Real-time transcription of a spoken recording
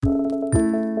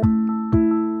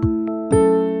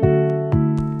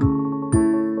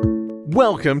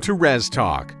Welcome to Res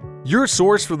Talk, your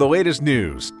source for the latest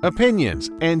news, opinions,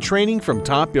 and training from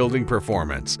top building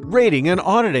performance, rating, and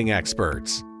auditing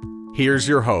experts. Here's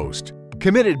your host,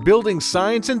 committed building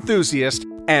science enthusiast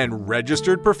and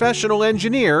registered professional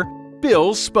engineer,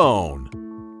 Bill Spohn.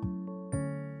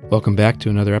 Welcome back to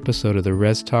another episode of the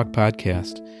Res Talk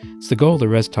Podcast. It's the goal of the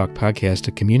Res Talk Podcast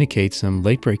to communicate some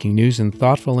late-breaking news and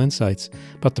thoughtful insights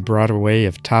about the broad array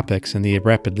of topics in the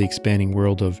rapidly expanding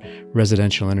world of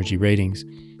residential energy ratings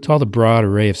to all the broad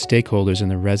array of stakeholders in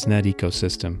the ResNet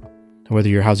ecosystem. Whether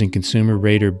you're a housing consumer,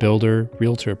 rater, builder,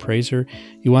 realtor, appraiser,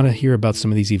 you want to hear about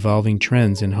some of these evolving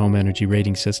trends in home energy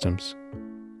rating systems.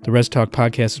 The Res Talk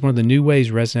Podcast is one of the new ways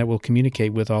ResNet will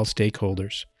communicate with all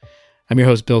stakeholders. I'm your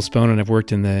host, Bill Spohn, and I've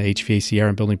worked in the HVACR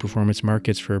and building performance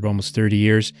markets for almost 30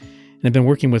 years, and I've been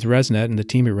working with ResNet and the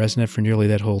team at ResNet for nearly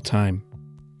that whole time.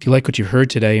 If you like what you heard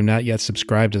today and not yet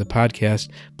subscribed to the podcast,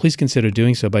 please consider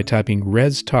doing so by typing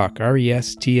Res Talk,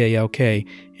 R-E-S-T-A-L-K,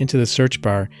 into the search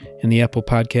bar in the Apple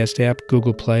Podcast app,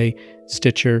 Google Play,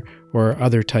 Stitcher, or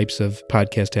other types of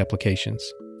podcast applications.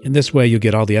 In this way, you'll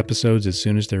get all the episodes as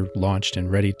soon as they're launched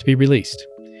and ready to be released.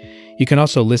 You can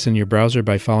also listen in your browser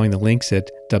by following the links at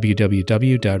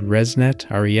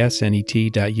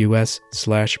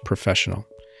www.resnet.us/professional.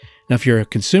 Now, if you're a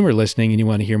consumer listening and you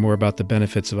want to hear more about the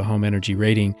benefits of a home energy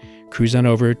rating, cruise on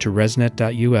over to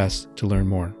resnet.us to learn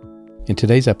more. In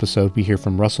today's episode, we hear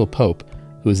from Russell Pope,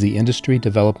 who is the Industry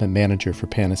Development Manager for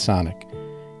Panasonic.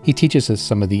 He teaches us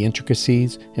some of the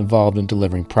intricacies involved in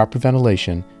delivering proper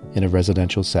ventilation in a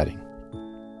residential setting.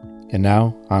 And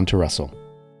now, on to Russell.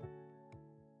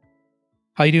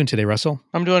 How are you doing today, Russell?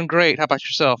 I'm doing great. How about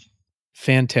yourself?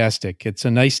 Fantastic. It's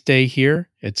a nice day here.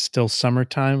 It's still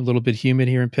summertime, a little bit humid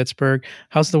here in Pittsburgh.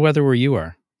 How's the weather where you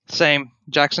are? Same.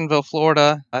 Jacksonville,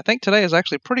 Florida. I think today is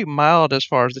actually pretty mild as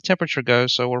far as the temperature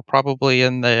goes, so we're probably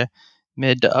in the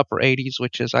mid to upper 80s,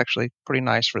 which is actually pretty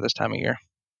nice for this time of year.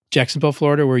 Jacksonville,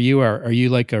 Florida, where you are you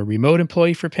like a remote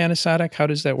employee for Panasonic? How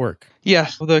does that work? Yeah,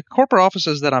 the corporate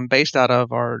offices that I'm based out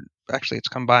of are, actually it's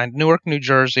combined, Newark, New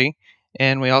Jersey,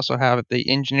 and we also have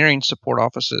the engineering support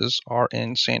offices are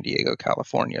in San Diego,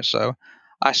 California. So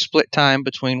I split time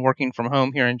between working from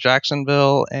home here in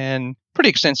Jacksonville and pretty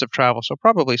extensive travel. So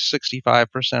probably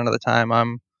 65% of the time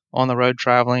I'm on the road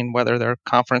traveling, whether they're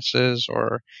conferences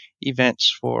or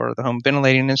events for the Home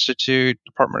Ventilating Institute,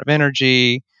 Department of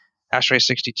Energy, ASHRAE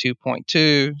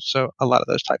 62.2. So a lot of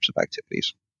those types of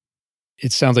activities.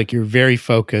 It sounds like you're very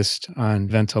focused on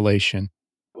ventilation.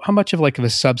 How much of a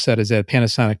subset is that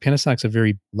Panasonic? Panasonic's a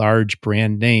very large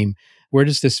brand name. Where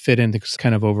does this fit into this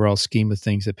kind of overall scheme of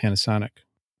things at Panasonic?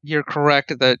 You're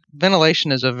correct that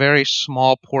ventilation is a very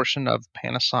small portion of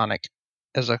Panasonic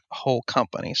as a whole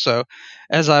company. So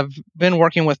as I've been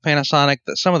working with Panasonic,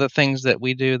 some of the things that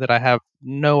we do that I have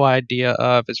no idea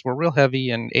of is we're real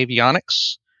heavy in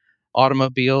avionics,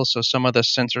 automobiles, so some of the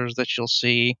sensors that you'll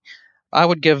see. I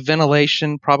would give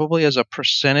ventilation probably as a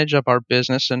percentage of our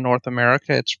business in North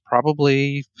America. It's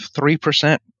probably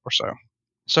 3% or so.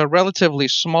 So relatively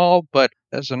small, but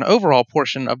as an overall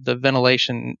portion of the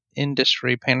ventilation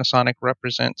industry, Panasonic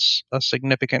represents a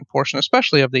significant portion,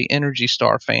 especially of the Energy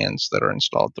Star fans that are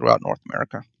installed throughout North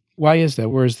America. Why is that?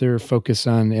 Where is their focus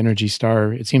on Energy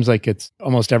Star? It seems like it's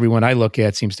almost everyone I look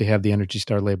at seems to have the Energy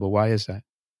Star label. Why is that?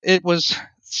 It was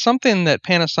something that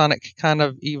Panasonic kind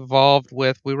of evolved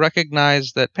with. We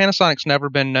recognize that Panasonic's never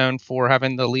been known for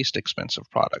having the least expensive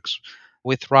products.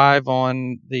 We thrive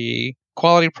on the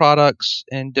quality products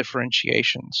and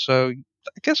differentiation. So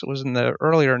I guess it was in the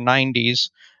earlier 90s,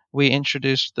 we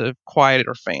introduced the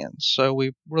quieter fans. So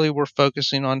we really were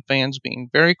focusing on fans being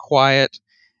very quiet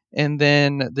and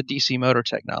then the DC motor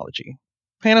technology.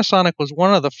 Panasonic was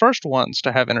one of the first ones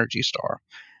to have Energy Star.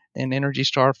 And Energy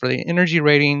Star for the energy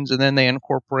ratings, and then they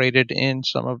incorporated in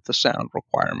some of the sound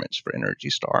requirements for Energy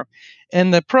Star.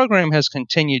 And the program has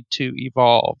continued to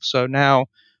evolve. So now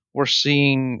we're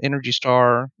seeing Energy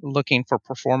Star looking for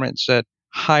performance at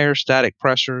higher static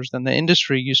pressures than the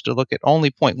industry used to look at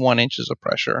only 0.1 inches of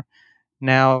pressure.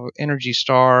 Now Energy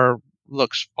Star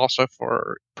looks also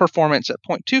for performance at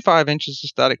 0.25 inches of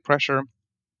static pressure.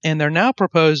 And they're now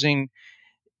proposing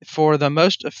for the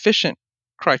most efficient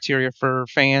criteria for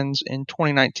fans in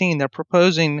 2019, they're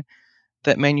proposing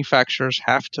that manufacturers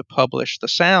have to publish the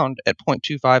sound at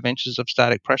 0.25 inches of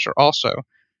static pressure also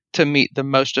to meet the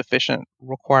most efficient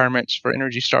requirements for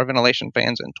Energy Star ventilation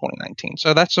fans in 2019.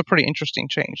 So that's a pretty interesting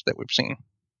change that we've seen.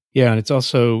 Yeah, and it's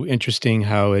also interesting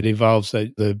how it evolves.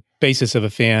 The basis of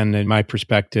a fan, in my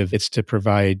perspective, it's to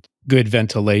provide good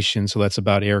ventilation. So that's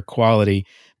about air quality.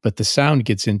 But the sound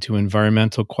gets into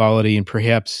environmental quality and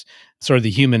perhaps sort of the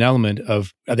human element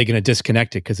of, are they going to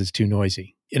disconnect it because it's too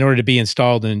noisy? In order to be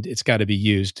installed, and it's got to be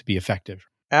used to be effective.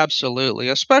 Absolutely,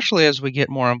 especially as we get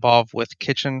more involved with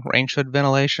kitchen range hood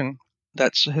ventilation.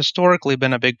 That's historically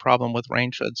been a big problem with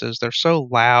range hoods, is they're so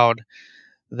loud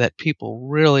that people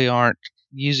really aren't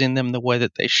using them the way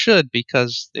that they should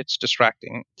because it's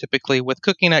distracting. Typically with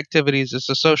cooking activities, it's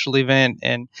a social event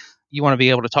and you want to be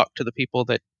able to talk to the people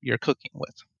that you're cooking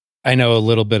with. I know a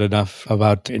little bit enough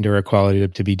about indoor air quality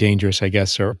to be dangerous, I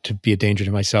guess, or to be a danger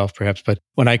to myself, perhaps. But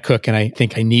when I cook and I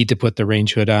think I need to put the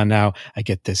range hood on now, I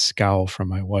get this scowl from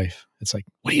my wife. It's like,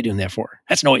 what are you doing that for?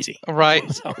 That's noisy. Right.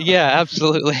 Yeah,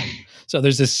 absolutely. So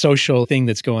there's this social thing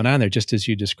that's going on there, just as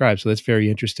you described. So that's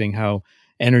very interesting how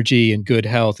energy and good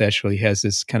health actually has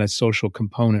this kind of social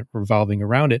component revolving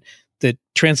around it that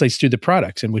translates through the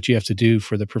products and what you have to do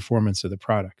for the performance of the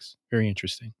products. Very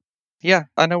interesting. Yeah,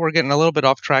 I know we're getting a little bit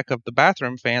off track of the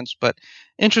bathroom fans, but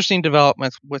interesting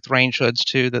development with range hoods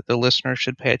too that the listener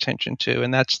should pay attention to,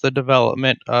 and that's the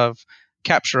development of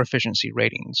capture efficiency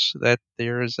ratings. That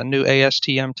there is a new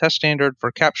ASTM test standard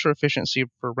for capture efficiency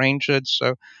for range hoods,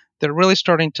 so they're really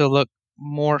starting to look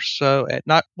more so at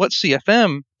not what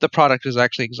CFM the product is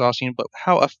actually exhausting, but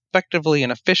how effectively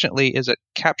and efficiently is it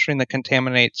capturing the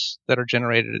contaminants that are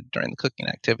generated during the cooking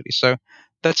activity. So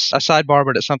that's a sidebar,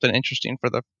 but it's something interesting for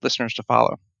the listeners to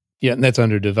follow. Yeah, and that's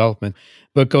under development.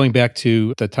 But going back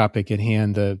to the topic at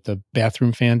hand, the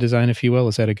bathroom fan design, if you will,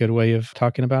 is that a good way of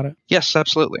talking about it? Yes,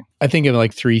 absolutely. I think of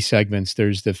like three segments.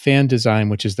 There's the fan design,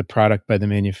 which is the product by the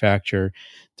manufacturer.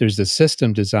 There's the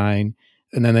system design.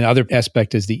 And then the other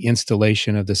aspect is the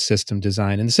installation of the system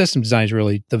design. And the system design is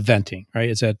really the venting, right?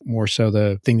 Is that more so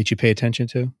the thing that you pay attention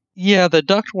to? Yeah, the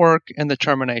ductwork and the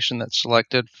termination that's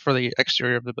selected for the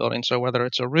exterior of the building. So whether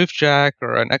it's a roof jack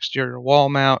or an exterior wall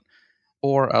mount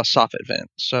or a soffit vent.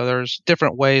 So there's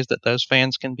different ways that those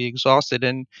fans can be exhausted.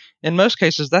 And in most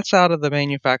cases, that's out of the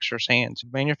manufacturer's hands.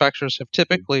 Manufacturers have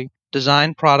typically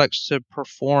designed products to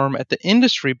perform at the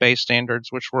industry-based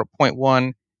standards, which were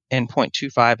 0.1 and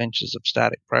 0.25 inches of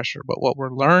static pressure. But what we're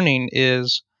learning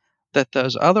is that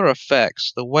those other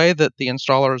effects, the way that the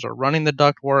installers are running the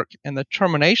ductwork and the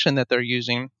termination that they're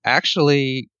using,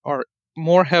 actually are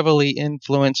more heavily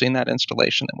influencing that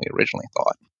installation than we originally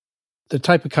thought. The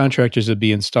type of contractors that would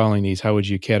be installing these, how would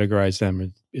you categorize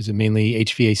them? Is it mainly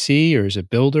HVAC or is it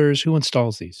builders? Who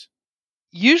installs these?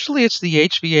 Usually it's the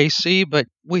HVAC, but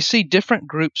we see different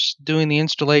groups doing the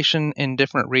installation in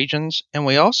different regions, and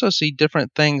we also see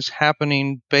different things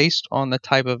happening based on the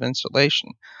type of installation.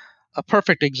 A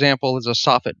perfect example is a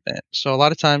soffit vent. So a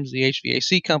lot of times the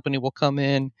HVAC company will come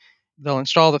in, they'll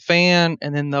install the fan,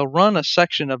 and then they'll run a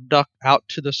section of duct out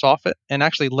to the soffit and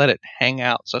actually let it hang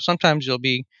out. So sometimes you'll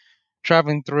be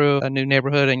traveling through a new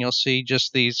neighborhood and you'll see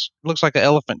just these, looks like an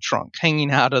elephant trunk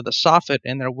hanging out of the soffit,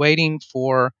 and they're waiting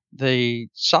for the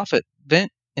soffit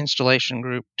vent installation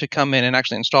group to come in and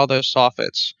actually install those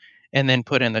soffits and then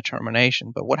put in the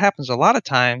termination. But what happens a lot of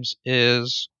times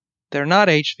is they're not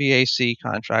HVAC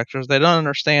contractors. They don't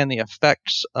understand the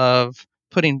effects of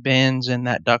putting bends in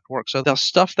that ductwork. So they'll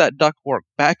stuff that ductwork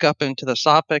back up into the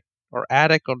soffit or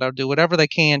attic, or they'll do whatever they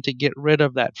can to get rid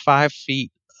of that 5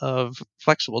 feet of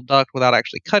flexible duct without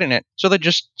actually cutting it. So they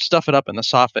just stuff it up in the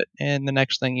soffit. And the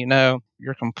next thing you know,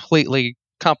 you're completely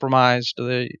compromised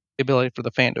the ability for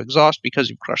the fan to exhaust because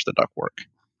you've crushed the ductwork.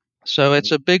 So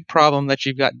it's a big problem that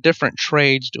you've got different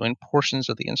trades doing portions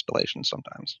of the installation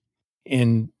sometimes.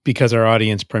 And because our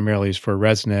audience primarily is for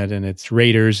ResNet and it's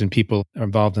raters and people are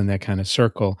involved in that kind of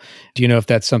circle, do you know if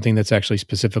that's something that's actually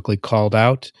specifically called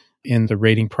out in the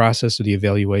rating process or the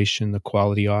evaluation, the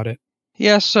quality audit?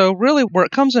 Yeah, so really where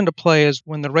it comes into play is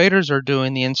when the raters are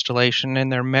doing the installation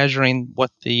and they're measuring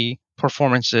what the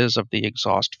performance is of the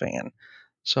exhaust fan.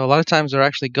 So a lot of times they're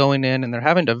actually going in and they're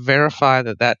having to verify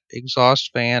that that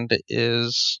exhaust fan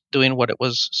is doing what it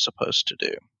was supposed to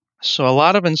do. So a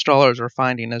lot of installers are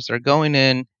finding as they're going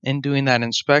in and doing that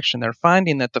inspection, they're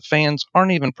finding that the fans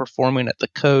aren't even performing at the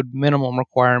code minimum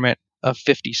requirement of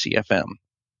 50 CFM.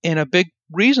 And a big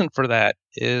reason for that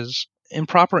is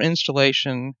improper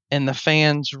installation, and the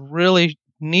fans really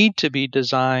need to be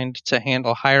designed to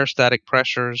handle higher static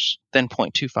pressures than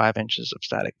 0.25 inches of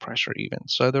static pressure even.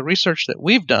 So the research that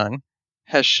we've done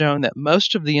has shown that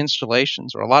most of the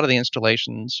installations, or a lot of the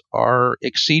installations, are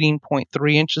exceeding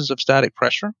 0.3 inches of static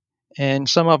pressure, and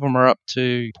some of them are up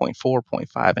to 0.4,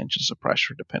 0.5 inches of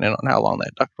pressure, depending on how long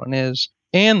that duct run is,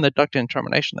 and the duct end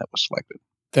termination that was selected.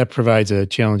 That provides a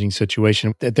challenging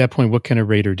situation. At that point, what can a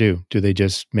rater do? Do they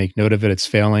just make note of it, it's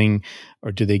failing,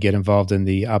 or do they get involved in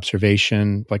the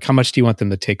observation? Like, how much do you want them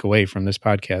to take away from this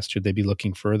podcast? Should they be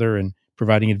looking further and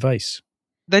providing advice?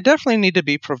 They definitely need to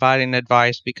be providing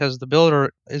advice because the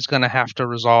builder is going to have to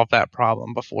resolve that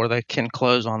problem before they can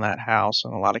close on that house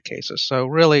in a lot of cases. So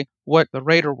really what the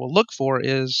rater will look for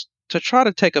is to try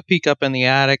to take a peek up in the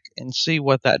attic and see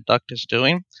what that duct is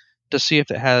doing, to see if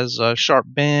it has a sharp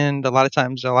bend. A lot of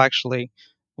times they'll actually,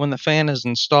 when the fan is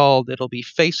installed, it'll be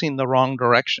facing the wrong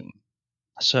direction.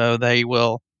 So they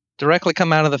will directly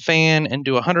come out of the fan and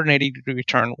do a 180-degree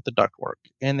turn with the ductwork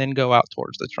and then go out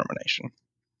towards the termination.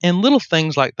 And little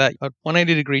things like that, a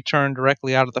 180-degree turn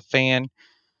directly out of the fan,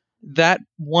 that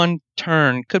one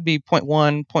turn could be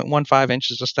 0.1, 0.15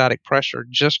 inches of static pressure,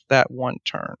 just that one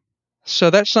turn.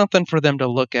 So that's something for them to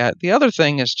look at. The other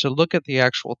thing is to look at the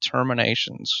actual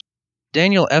terminations.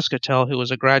 Daniel Escatel, who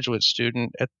was a graduate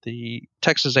student at the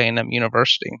Texas A&M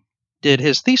University, did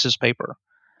his thesis paper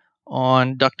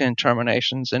on duct end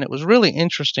terminations, and it was really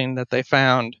interesting that they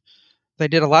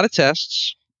did a lot of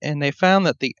tests, and they found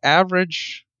that the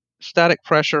average static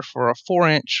pressure for a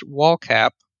 4-inch wall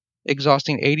cap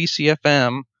exhausting 80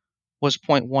 CFM was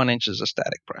 0.1 inches of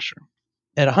static pressure.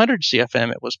 At 100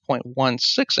 CFM, it was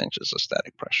 0.16 inches of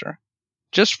static pressure,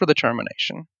 just for the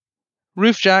termination.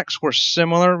 Roof jacks were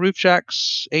similar. Roof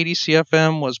jacks, 80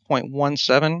 CFM was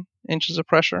 0.17 inches of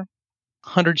pressure.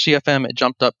 100 CFM, it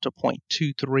jumped up to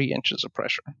 0.23 inches of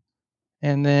pressure.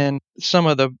 And then some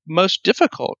of the most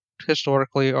difficult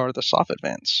historically are the soffit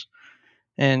vents.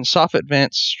 And soffit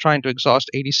vents trying to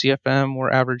exhaust 80 CFM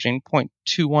were averaging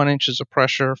 0.21 inches of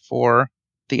pressure for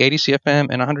the 80 CFM,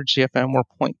 and 100 CFM were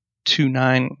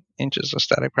 0.29 inches of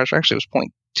static pressure. Actually, it was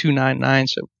 0.299,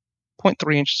 so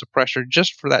 0.3 inches of pressure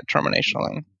just for that termination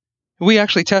alone. We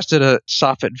actually tested a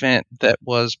soffit vent that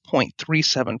was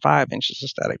 0.375 inches of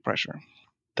static pressure.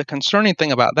 The concerning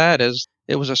thing about that is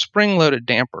it was a spring-loaded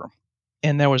damper,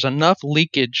 and there was enough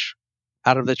leakage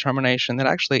out of the termination that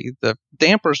actually the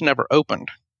dampers never opened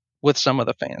with some of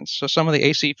the fans. So some of the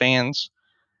AC fans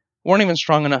weren't even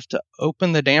strong enough to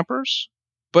open the dampers,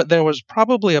 but there was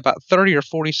probably about 30 or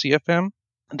 40 CFM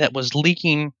that was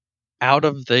leaking out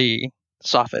of the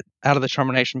soffit, out of the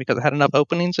termination, because it had enough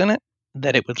openings in it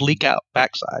that it would leak out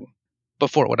backside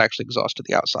before it would actually exhaust to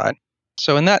the outside.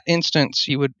 So in that instance,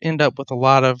 you would end up with a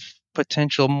lot of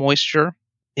potential moisture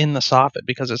in the soffit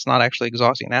because it's not actually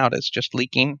exhausting out, it's just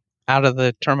leaking out of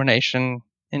the termination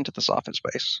into the soffit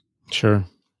space. Sure.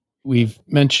 We've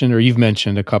mentioned, or you've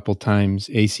mentioned a couple times,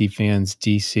 AC fans,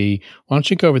 DC. Why don't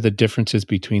you go over the differences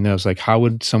between those? Like, how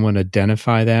would someone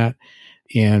identify that?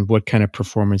 And what kind of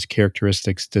performance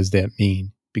characteristics does that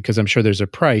mean? Because I'm sure there's a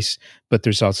price, but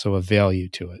there's also a value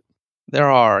to it. There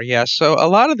are, yeah. So a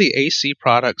lot of the AC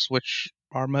products, which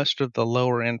are most of the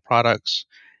lower end products,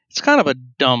 it's kind of a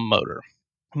dumb motor,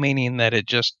 meaning that it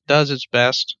just does its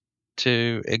best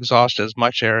to exhaust as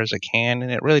much air as it can,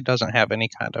 and it really doesn't have any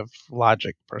kind of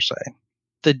logic per se.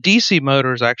 The DC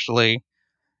motors actually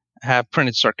have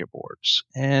printed circuit boards,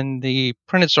 and the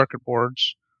printed circuit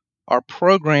boards are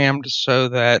programmed so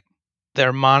that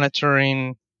they're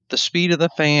monitoring the speed of the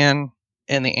fan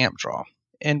and the amp draw.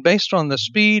 And based on the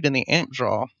speed and the amp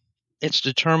draw, it's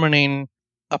determining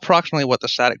approximately what the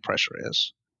static pressure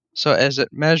is. So as it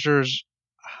measures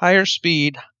higher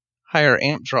speed, higher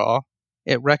amp draw,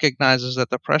 it recognizes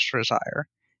that the pressure is higher.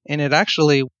 And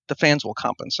the fans will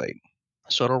compensate.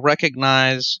 So it'll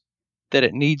recognize that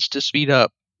it needs to speed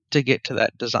up to get to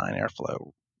that design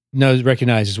airflow. No, it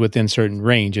recognizes within certain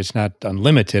range. It's not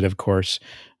unlimited, of course,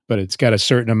 but it's got a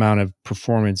certain amount of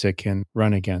performance it can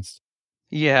run against.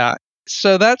 Yeah.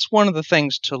 So that's one of the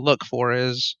things to look for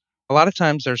is a lot of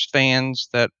times there's fans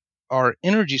that are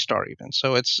Energy Star even.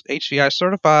 So it's HVI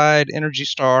certified, Energy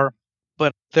Star,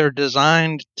 but they're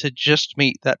designed to just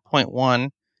meet that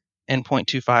 0.1 and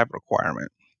 0.25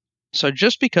 requirement. So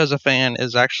just because a fan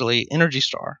is actually Energy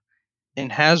Star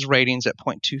and has ratings at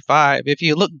 0.25, if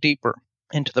you look deeper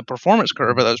into the performance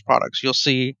curve of those products, you'll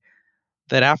see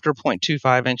that after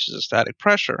 0.25 inches of static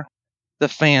pressure, the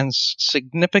fans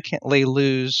significantly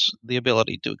lose the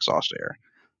ability to exhaust air.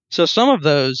 So some of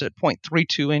those at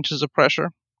 0.32 inches of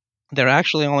pressure, they're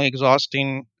actually only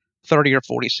exhausting 30 or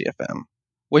 40 CFM,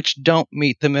 which don't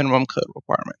meet the minimum code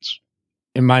requirements.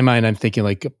 In my mind, I'm thinking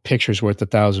like a picture's worth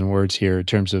 1,000 words here in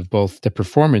terms of both the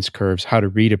performance curves, how to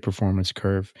read a performance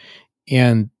curve,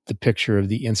 and the picture of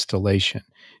the installation.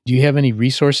 Do you have any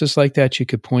resources like that you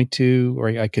could point to, or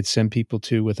I could send people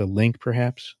to with a link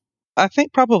perhaps? I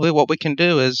think probably what we can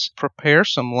do is prepare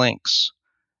some links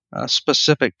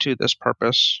specific to this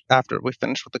purpose after we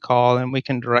finish with the call, and we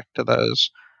can direct to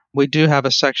those. We do have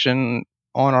a section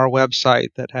on our website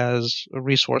that has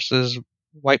resources,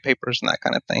 white papers, and that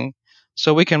kind of thing.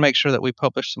 So we can make sure that we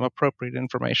publish some appropriate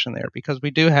information there because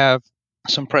we do have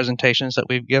some presentations that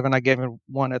we've given. I gave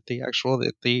one at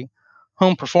the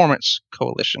Home Performance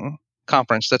Coalition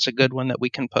conference. That's a good one that we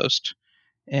can post.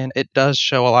 And it does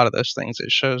show a lot of those things.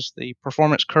 It shows the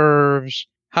performance curves,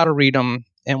 how to read them,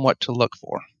 and what to look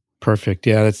for. Perfect.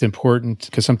 Yeah, that's important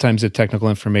because sometimes the technical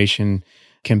information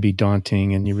can be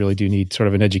daunting and you really do need sort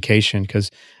of an education because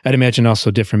I'd imagine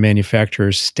also different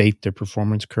manufacturers state their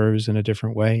performance curves in a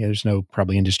different way. There's no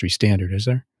probably industry standard, is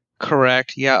there?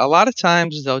 Correct. Yeah, a lot of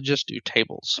times they'll just do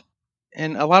tables.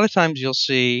 And a lot of times you'll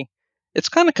see it's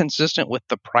kind of consistent with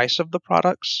the price of the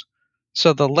products.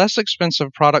 So the less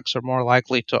expensive products are more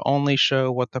likely to only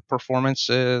show what the performance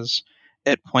is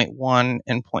at zero point 0.1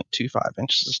 and 0.25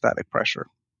 inches of static pressure.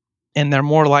 And they're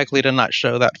more likely to not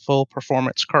show that full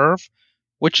performance curve,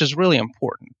 which is really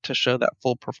important to show that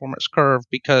full performance curve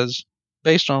because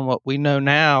based on what we know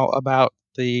now about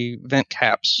the vent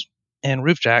caps and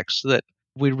roof jacks, that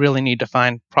we really need to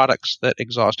find products that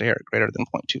exhaust air at greater than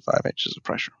 0.25 inches of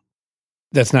pressure.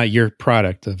 That's not your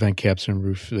product, the vent caps and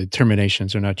roof, the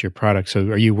terminations are not your product. So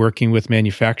are you working with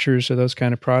manufacturers of those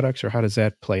kind of products or how does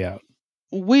that play out?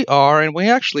 We are, and we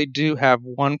actually do have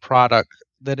one product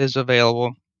that is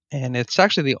available, and it's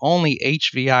actually the only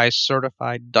HVI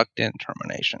certified duct end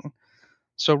termination.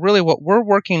 So really what we're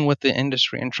working with the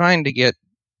industry and trying to get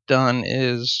done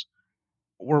is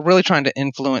we're really trying to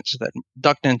influence that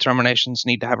duct end terminations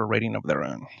need to have a rating of their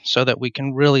own so that we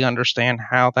can really understand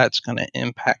how that's going to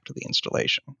impact the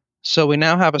installation. So we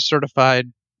now have a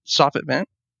certified soffit vent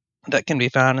that can be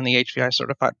found in the HVI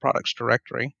certified products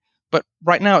directory, but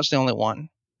right now it's the only one.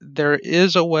 There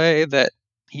is a way that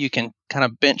you can kind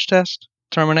of bench test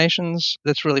terminations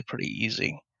that's really pretty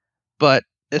easy, but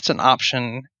it's an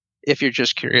option if you're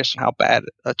just curious how bad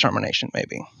a termination may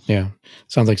be. Yeah.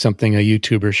 Sounds like something a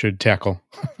YouTuber should tackle.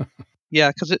 Yeah,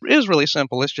 because it is really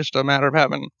simple. It's just a matter of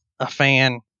having a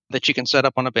fan that you can set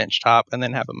up on a bench top and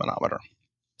then have a manometer.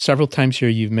 Several times here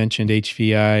you've mentioned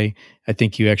HVI. I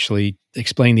think you actually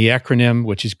explained the acronym,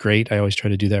 which is great. I always try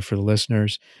to do that for the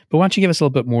listeners. But why don't you give us a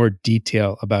little bit more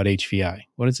detail about HVI?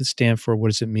 What does it stand for? What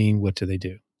does it mean? What do they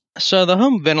do? So the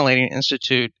Home Ventilating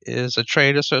Institute is a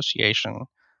trade association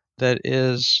that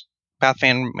is bath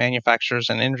fan manufacturers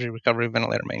and energy recovery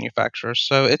ventilator manufacturers.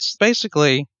 So it's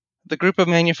basically the group of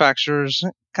manufacturers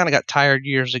kind of got tired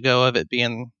years ago of it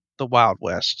being the Wild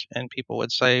West. And people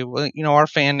would say, well, our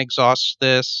fan exhausts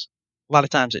this. A lot of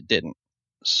times it didn't.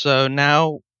 So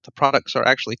now the products are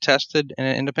actually tested in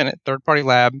an independent third-party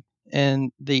lab,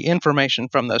 and the information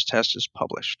from those tests is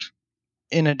published.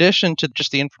 In addition to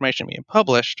just the information being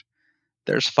published,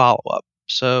 there's follow-up.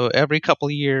 So every couple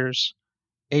of years,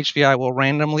 HVI will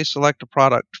randomly select a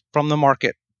product from the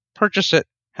market, purchase it,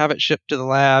 have it shipped to the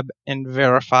lab, and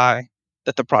verify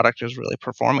that the product is really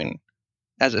performing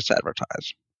as it's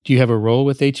advertised. Do you have a role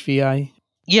with HVI?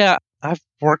 Yeah, I've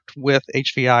worked with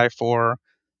HVI for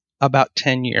about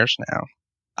 10 years now.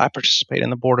 I participate in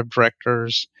the board of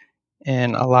directors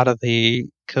and a lot of the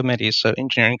committees, so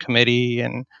engineering committee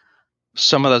and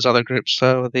some of those other groups.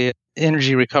 So the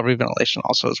energy recovery ventilation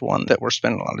also is one that we're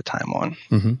spending a lot of time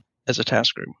on as a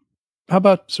task group. How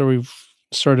about, so we've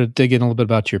sort of dig in a little bit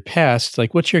about your past.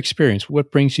 Like, what's your experience?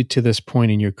 What brings you to this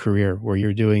point in your career where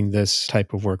you're doing this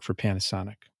type of work for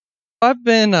Panasonic? I've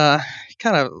been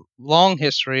kind of long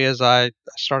history as I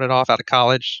started off out of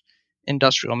college,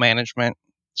 industrial management,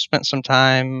 spent some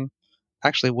time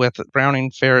actually with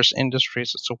Browning Ferris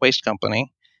Industries. It's a waste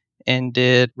company, and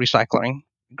did recycling.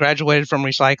 Graduated from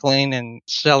recycling and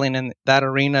selling in that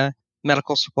arena.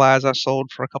 Medical supplies I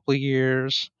sold for a couple of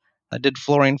years. I did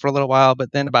flooring for a little while,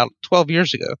 but then about 13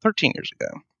 years ago,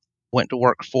 went to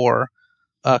work for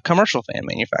a commercial fan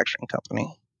manufacturing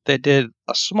company that did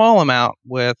a small amount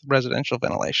with residential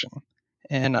ventilation.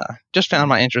 And just found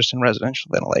my interest in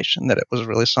residential ventilation, that it was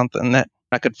really something that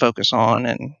I could focus on,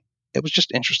 and it was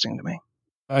just interesting to me.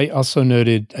 I also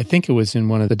noted, I think it was in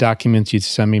one of the documents you'd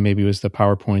sent me, maybe it was the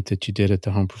PowerPoint that you did at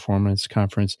the Home Performance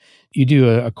Conference. You do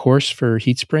a course for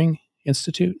HeatSpring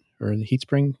Institute or the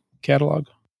HeatSpring catalog?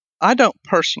 I don't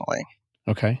personally.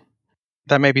 Okay.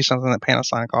 That may be something that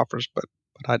Panasonic offers, but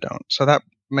I don't. So that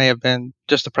may have been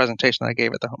just the presentation I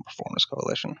gave at the Home Performance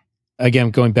Coalition.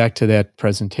 Again, going back to that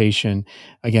presentation,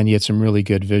 again, you had some really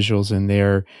good visuals in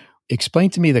there. Explain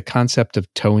to me the concept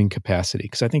of towing capacity,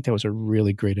 because I think that was a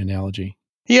really great analogy.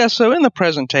 Yeah, so in the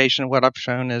presentation, what I've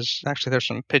shown is actually there's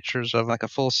some pictures of like a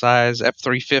full-size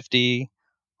F350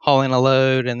 hauling a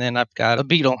load, and then I've got a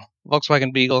Beetle,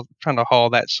 Volkswagen Beetle, trying to haul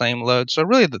that same load. So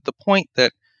really the point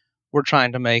that we're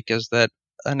trying to make is that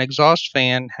an exhaust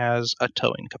fan has a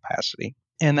towing capacity,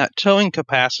 and that towing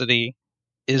capacity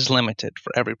is limited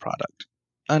for every product.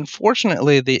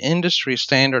 Unfortunately, the industry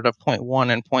standard of zero point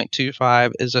 0.1 and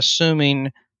 0.25 is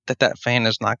assuming that that fan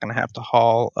is not going to have to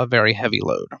haul a very heavy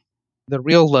load. The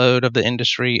real load of the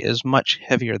industry is much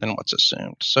heavier than what's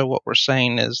assumed. So what we're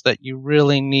saying is that you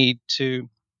really need to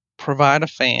provide a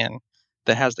fan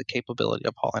that has the capability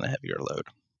of hauling a heavier load.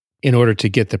 In order to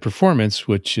get the performance,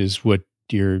 which is what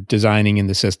you're designing in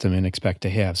the system and expect to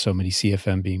have, so many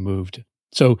CFM being moved.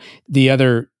 So the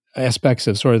other aspects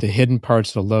of sort of the hidden parts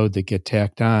of the load that get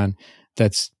tacked on,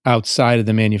 that's outside of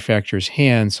the manufacturer's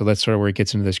hands. So that's sort of where it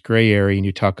gets into this gray area, and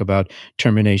you talk about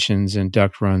terminations and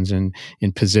duct runs and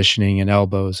in positioning and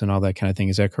elbows and all that kind of thing.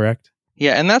 Is that correct?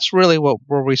 Yeah, and that's really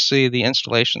where we see the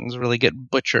installations really get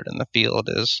butchered in the field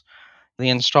is the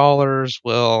installers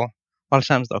will, a lot of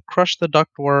times they'll crush the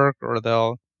ductwork or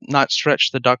they'll not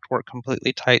stretch the ductwork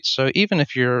completely tight. So even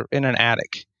if you're in an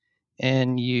attic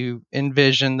and you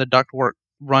envision the ductwork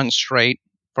run straight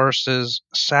versus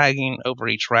sagging over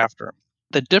each rafter,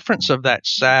 the difference of that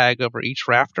sag over each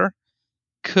rafter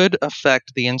could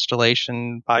affect the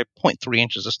installation by 0.3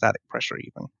 inches of static pressure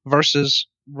even versus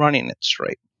running it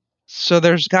straight. So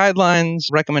there's guidelines,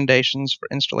 recommendations for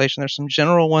installation. There's some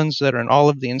general ones that are in all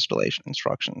of the installation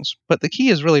instructions. But the key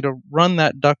is really to run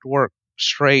that ductwork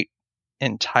straight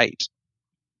and tight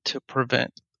to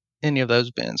prevent any of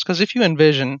those bends. Because if you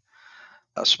envision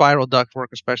a spiral ductwork,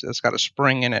 especially that's got a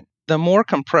spring in it, the more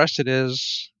compressed it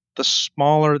is, the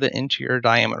smaller the interior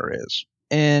diameter is.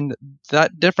 And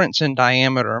that difference in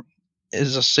diameter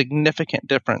is a significant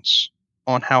difference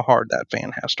on how hard that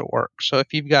fan has to work. So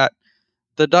if you've got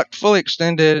the duct fully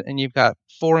extended and you've got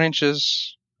 4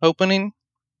 inches opening,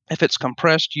 if it's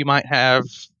compressed, you might have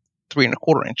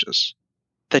 3.25 inches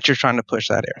that you're trying to push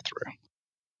that air through.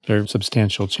 There are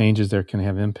substantial changes there can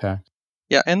have impact.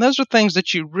 Yeah, and those are things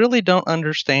that you really don't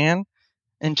understand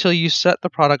until you set the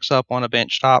products up on a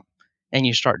bench top and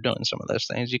you start doing some of those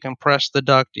things. You compress the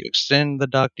duct, you extend the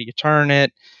duct, you turn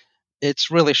it.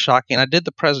 It's really shocking. I did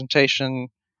the presentation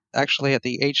actually at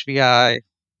the HVI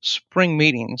spring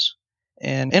meetings,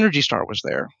 and Energy Star was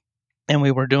there. And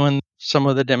we were doing some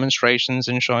of the demonstrations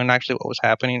and showing actually what was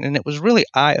happening. And it was really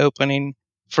eye-opening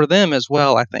for them as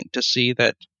well, I think, to see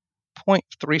that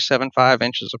 0.375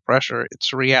 inches of pressure,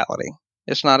 it's a reality.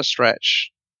 It's not a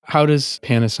stretch. How does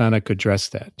Panasonic address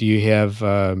that? Do you have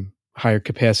higher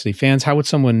capacity fans? How would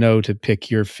someone know to pick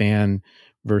your fan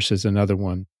versus another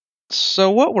one?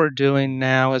 So what we're doing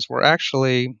now is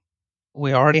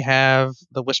we already have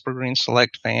the Whisper Green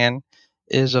Select fan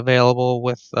is available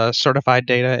with certified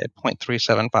data at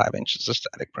 0.375 inches of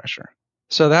static pressure.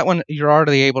 So that one, you're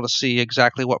already able to see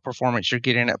exactly what performance you're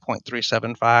getting at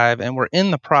 0.375. And we're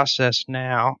in the process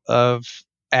now of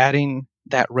adding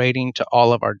that rating to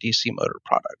all of our DC motor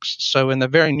products. So in the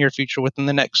very near future, within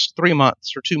the next 3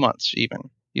 months or 2 months even,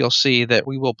 you'll see that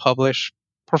we will publish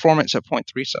performance at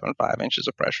 0.375 inches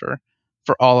of pressure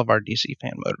for all of our DC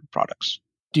fan motor products.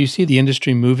 Do you see the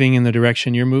industry moving in the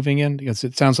direction you're moving in? Because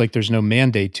it sounds like there's no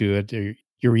mandate to it.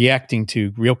 You're reacting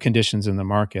to real conditions in the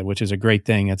market, which is a great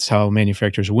thing. It's how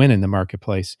manufacturers win in the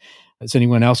marketplace. Is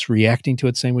anyone else reacting to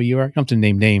it the same way you are? You don't have to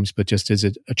name names, but just is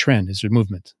it a trend? Is it a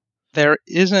movement? There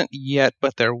isn't yet,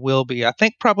 but there will be. I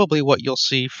think probably what you'll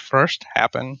see first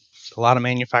happen, a lot of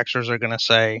manufacturers are going to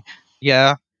say,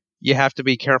 yeah, you have to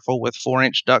be careful with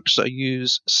 4-inch duct, so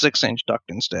use 6-inch duct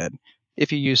instead.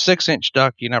 If you use 6-inch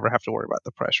duct, you never have to worry about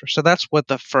the pressure. So that's what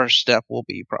the first step will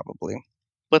be probably.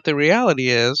 But the reality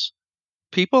is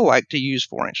people like to use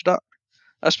 4-inch duct,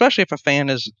 especially if a fan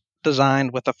is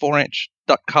designed with a 4-inch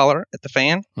duct collar at the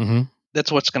fan. Mm-hmm.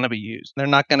 That's what's going to be used. They're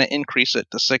not going to increase it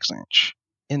to 6-inch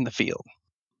in the field.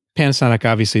 Panasonic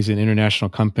obviously is an international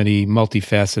company,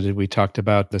 multifaceted. We talked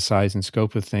about the size and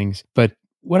scope of things, but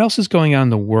what else is going on in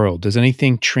the world? Does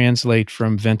anything translate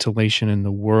from ventilation in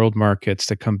the world markets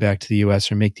that come back to the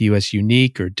U.S. or make the U.S.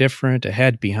 unique or different,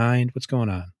 ahead, behind? What's going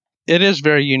on? It is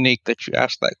very unique that you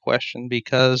asked that question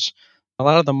because a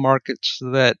lot of the markets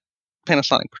that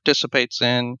Panasonic participates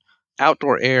in,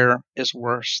 outdoor air is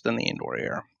worse than the indoor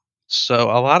air.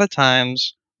 So a lot of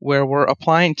times where we're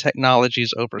applying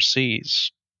technologies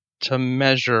overseas to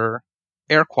measure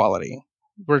air quality,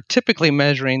 we're typically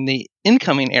measuring the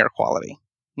incoming air quality,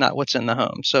 not what's in the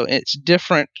home. So it's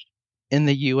different in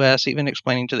the U.S., even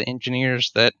explaining to the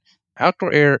engineers that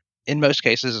outdoor air, in most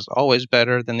cases, is always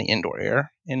better than the indoor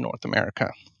air in North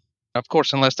America. Of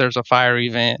course, unless there's a fire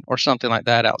event or something like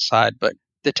that outside, but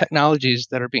the technologies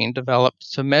that are being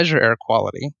developed to measure air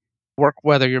quality work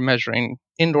whether you're measuring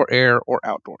indoor air or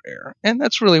outdoor air. And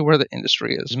that's really where the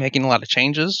industry is making a lot of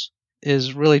changes,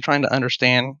 is really trying to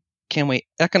understand, can we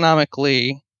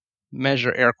economically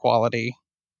measure air quality?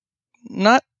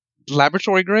 Not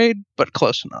laboratory grade, but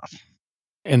close enough.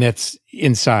 And that's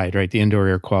inside, right? The indoor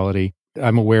air quality.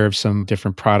 I'm aware of some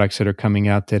different products that are coming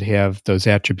out that have those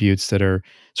attributes that are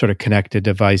sort of connected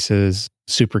devices,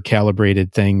 super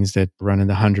calibrated things that run in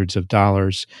the hundreds of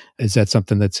dollars. Is that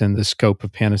something that's in the scope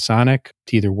of Panasonic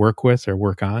to either work with or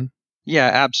work on? Yeah,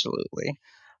 absolutely.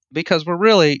 Because we're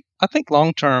really, I think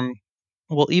long term,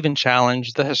 we'll even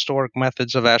challenge the historic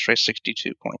methods of ASHRAE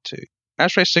 62.2.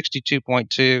 ASHRAE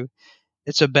 62.2,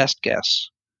 it's a best guess.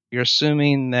 You're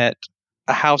assuming that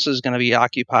a house is going to be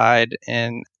occupied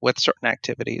and with certain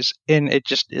activities, and it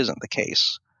just isn't the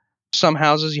case. Some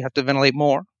houses you have to ventilate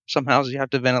more, some houses you have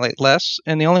to ventilate less,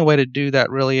 and the only way to do that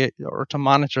really, or to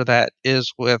monitor that,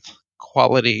 is with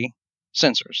quality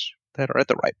sensors that are at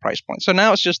the right price point. So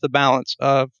now it's just the balance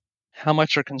of how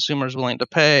much are consumers willing to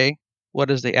pay,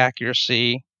 what is the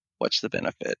accuracy, what's the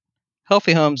benefit.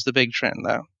 Healthy homes, the big trend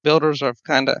though. Builders have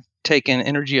kind of taken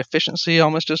energy efficiency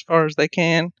almost as far as they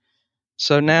can.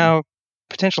 So now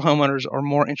potential homeowners are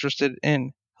more interested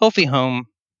in healthy home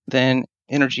than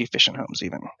energy efficient homes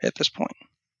even at this point.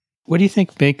 What do you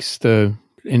think makes the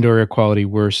indoor air quality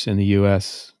worse in the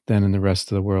US than in the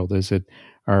rest of the world? Is it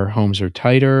our homes are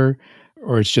tighter,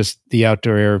 or it's just the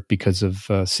outdoor air because of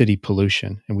city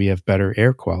pollution and we have better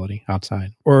air quality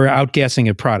outside? Or outgassing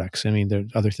of products? I mean, there are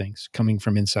other things coming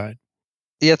from inside.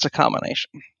 Yeah, it's a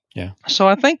combination. Yeah. So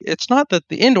I think it's not that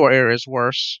the indoor air is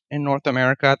worse in North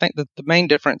America. I think that the main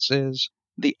difference is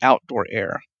the outdoor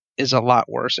air is a lot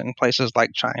worse in places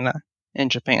like China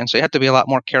and Japan. So you have to be a lot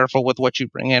more careful with what you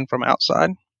bring in from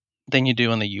outside than you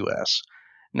do in the US.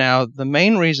 Now, the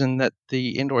main reason that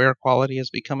the indoor air quality is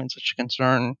becoming such a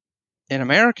concern in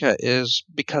America is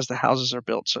because the houses are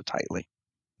built so tightly.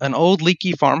 An old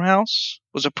leaky farmhouse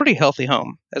was a pretty healthy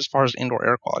home as far as indoor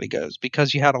air quality goes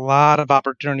because you had a lot of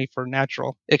opportunity for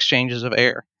natural exchanges of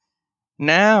air.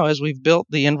 Now, as we've built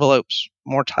the envelopes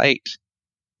more tight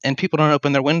and people don't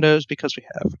open their windows because we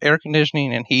have air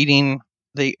conditioning and heating,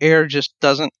 the air just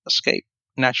doesn't escape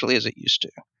naturally as it used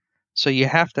to. So you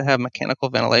have to have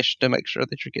mechanical ventilation to make sure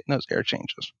that you're getting those air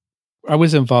changes. I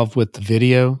was involved with the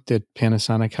video that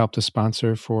Panasonic helped to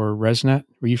sponsor for ResNet.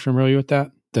 Were you familiar with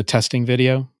that? The testing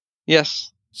video?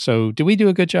 Yes. So did we do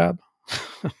a good job?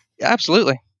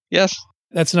 Absolutely. Yes.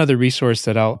 That's another resource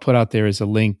that I'll put out there as a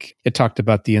link. It talked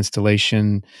about the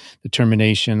installation, the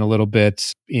termination a little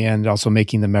bit, and also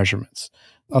making the measurements.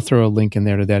 I'll throw a link in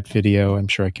there to that video. I'm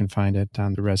sure I can find it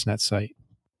on the ResNet site.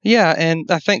 Yeah,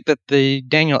 and I think that the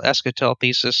Daniel Escatel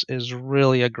thesis is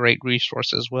really a great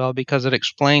resource as well because it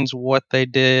explains what they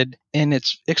did, and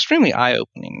it's extremely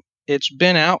eye-opening. It's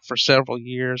been out for several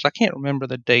years. I can't remember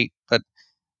the date, but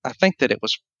I think that it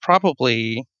was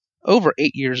probably over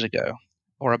 8 years ago,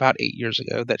 or about 8 years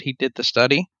ago, that he did the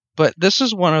study. But this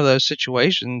is one of those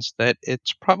situations that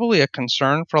it's probably a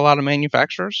concern for a lot of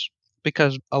manufacturers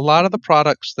because a lot of the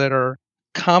products that are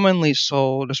commonly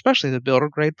sold, especially the builder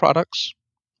grade products,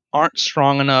 aren't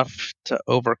strong enough to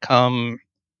overcome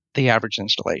the average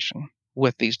installation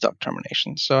with these duct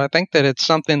terminations. So I think that it's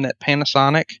something that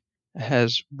Panasonic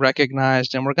has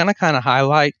recognized, and we're going to kind of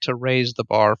highlight to raise the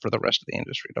bar for the rest of the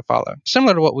industry to follow.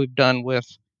 Similar to what we've done with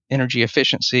energy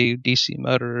efficiency, DC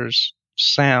motors,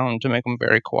 sound to make them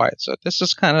very quiet. So this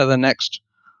is kind of the next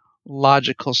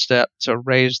logical step to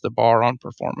raise the bar on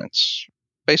performance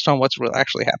based on what's really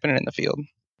actually happening in the field.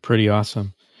 Pretty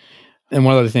awesome. And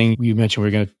one other thing you mentioned,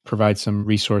 we're going to provide some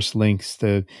resource links.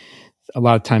 A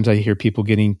lot of times I hear people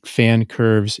getting fan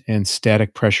curves and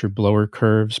static pressure blower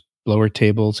curves, blower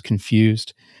tables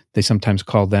confused. They sometimes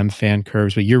call them fan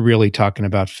curves, but you're really talking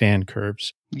about fan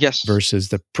curves. Yes. Versus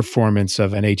the performance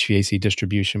of an HVAC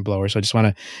distribution blower. So I just want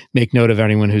to make note of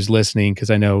anyone who's listening, because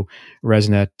I know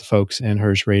ResNet folks and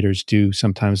HERS raters do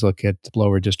sometimes look at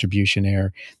blower distribution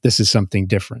air. This is something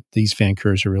different. These fan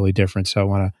curves are really different. So I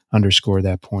want to underscore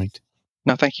that point.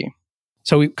 No, thank you.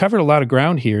 So we covered a lot of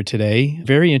ground here today.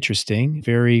 Very interesting,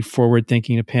 very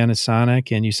forward-thinking to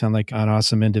Panasonic, and you sound like an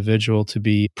awesome individual to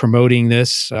be promoting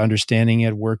this, understanding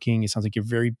it, working. It sounds like you're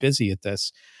very busy at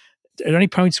this. Are there any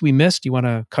points we missed you want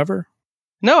to cover?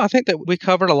 No, I think that we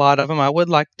covered a lot of them. I would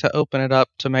like to open it up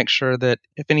to make sure that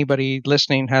if anybody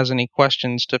listening has any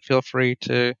questions, to feel free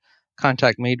to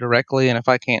contact me directly. And if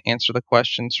I can't answer the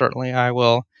question, certainly I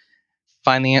will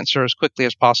find the answer as quickly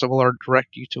as possible or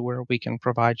direct you to where we can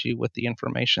provide you with the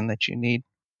information that you need.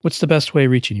 What's the best way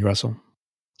of reaching you, Russell?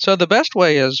 So the best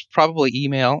way is probably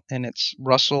email, and it's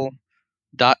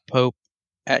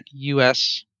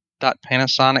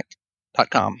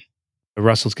russell.pope@us.panasonic.com.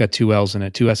 Russell's got 2 L's in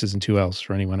it, 2 S's and 2 L's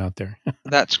for anyone out there.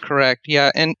 That's correct. Yeah,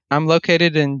 and I'm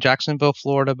located in Jacksonville,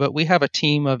 Florida, but we have a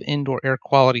team of indoor air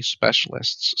quality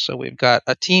specialists. So we've got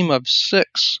a team of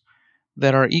 6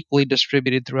 that are equally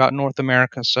distributed throughout North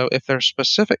America. So if there's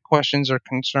specific questions or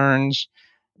concerns,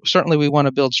 certainly we want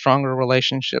to build stronger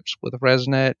relationships with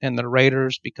ResNet and the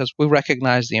raters because we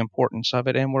recognize the importance of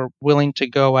it, and we're willing to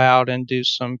go out and do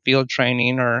some field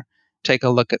training or take a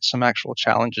look at some actual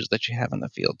challenges that you have in the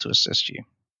field to assist you.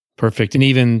 Perfect. And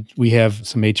even we have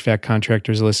some HVAC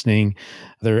contractors listening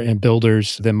there and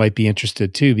builders that might be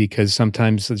interested too, because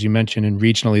sometimes, as you mentioned, and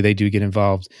regionally, they do get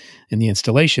involved in the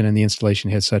installation, and the installation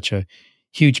has such a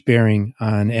huge bearing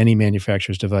on any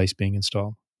manufacturer's device being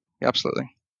installed.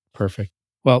 Absolutely. Perfect.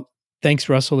 Well, thanks,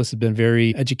 Russell. This has been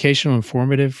very educational and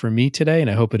informative for me today, and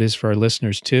I hope it is for our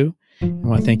listeners too. I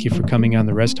want to thank you for coming on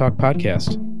the Res Talk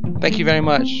podcast. Thank you very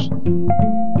much.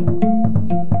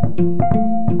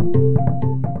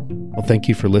 Well, thank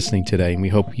you for listening today, and we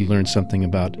hope you learned something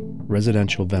about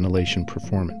residential ventilation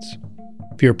performance.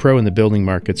 If you're a pro in the building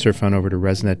market, surf on over to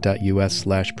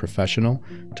resnet.us/professional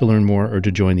to learn more or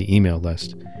to join the email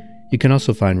list. You can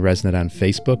also find ResNet on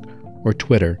Facebook or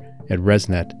Twitter at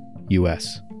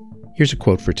ResNetUS. Here's a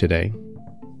quote for today.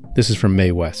 This is from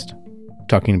Mae West,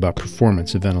 talking about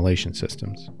performance of ventilation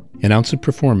systems. An ounce of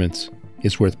performance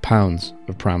is worth pounds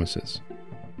of promises.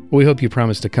 Well, we hope you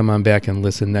promise to come on back and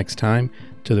listen next time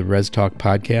to the Res Talk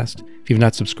podcast. If you've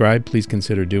not subscribed, please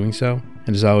consider doing so.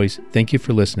 And as always, thank you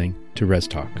for listening to Res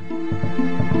Talk.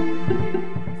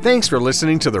 Thanks for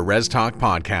listening to the Res Talk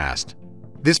podcast.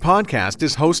 This podcast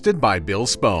is hosted by Bill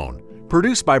Spohn,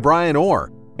 produced by Brian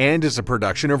Orr, and is a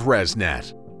production of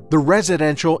ResNet, the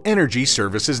Residential Energy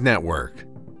Services Network.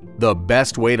 The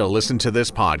best way to listen to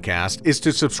this podcast is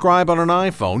to subscribe on an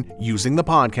iPhone using the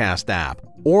podcast app,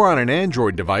 or on an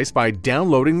Android device by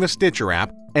downloading the Stitcher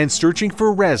app and searching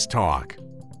for Res Talk.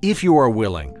 If you are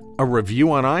willing, a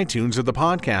review on iTunes or the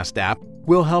podcast app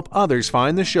will help others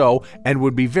find the show and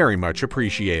would be very much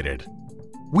appreciated.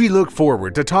 We look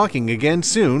forward to talking again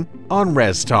soon on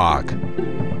Res Talk.